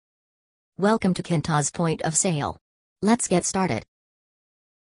Welcome to Kintoz Point of Sale. Let's get started.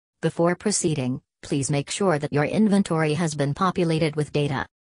 Before proceeding, please make sure that your inventory has been populated with data.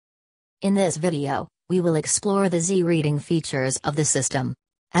 In this video, we will explore the Z-reading features of the system.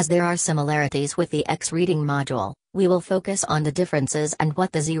 As there are similarities with the X-reading module, we will focus on the differences and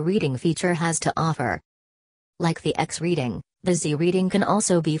what the Z-reading feature has to offer. Like the X-reading, the Z-reading can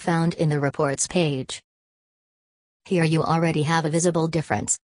also be found in the reports page. Here you already have a visible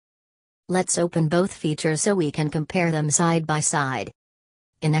difference. Let's open both features so we can compare them side by side.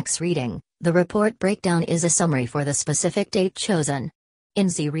 In X-reading, the report breakdown is a summary for the specific date chosen. In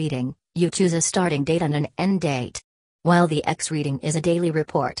Z-reading, you choose a starting date and an end date. While the X-reading is a daily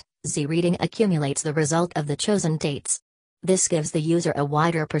report, Z-reading accumulates the result of the chosen dates. This gives the user a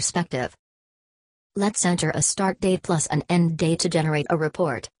wider perspective. Let's enter a start date plus an end date to generate a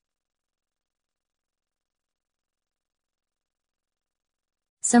report.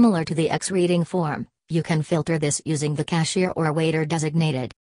 Similar to the X-reading form, you can filter this using the cashier or waiter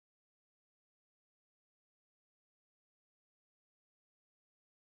designated.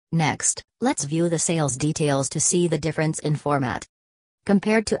 Next, let's view the sales details to see the difference in format.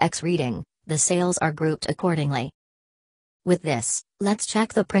 Compared to X-reading, the sales are grouped accordingly. With this, let's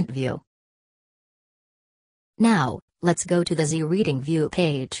check the print view. Now, let's go to the Z-reading view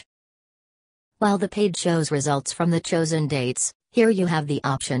page. While the page shows results from the chosen dates, here you have the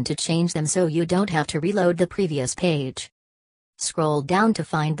option to change them so you don't have to reload the previous page. Scroll down to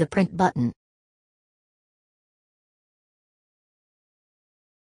find the print button.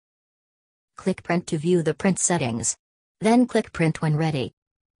 Click Print to view the print settings. Then click Print when ready.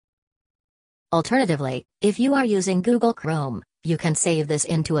 Alternatively, if you are using Google Chrome, you can save this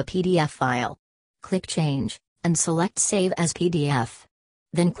into a PDF file. Click Change, and select Save as PDF.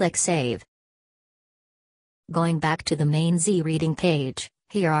 Then click Save. Going back to the main Z-reading page,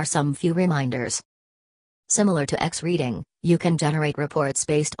 here are some few reminders. Similar to X-reading, you can generate reports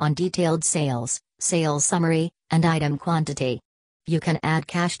based on detailed sales, sales summary, and item quantity. You can add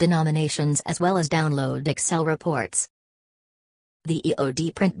cash denominations as well as download Excel reports. The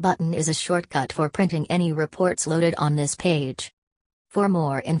EOD print button is a shortcut for printing any reports loaded on this page. For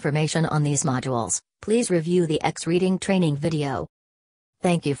more information on these modules, please review the X-reading training video.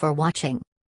 Thank you for watching.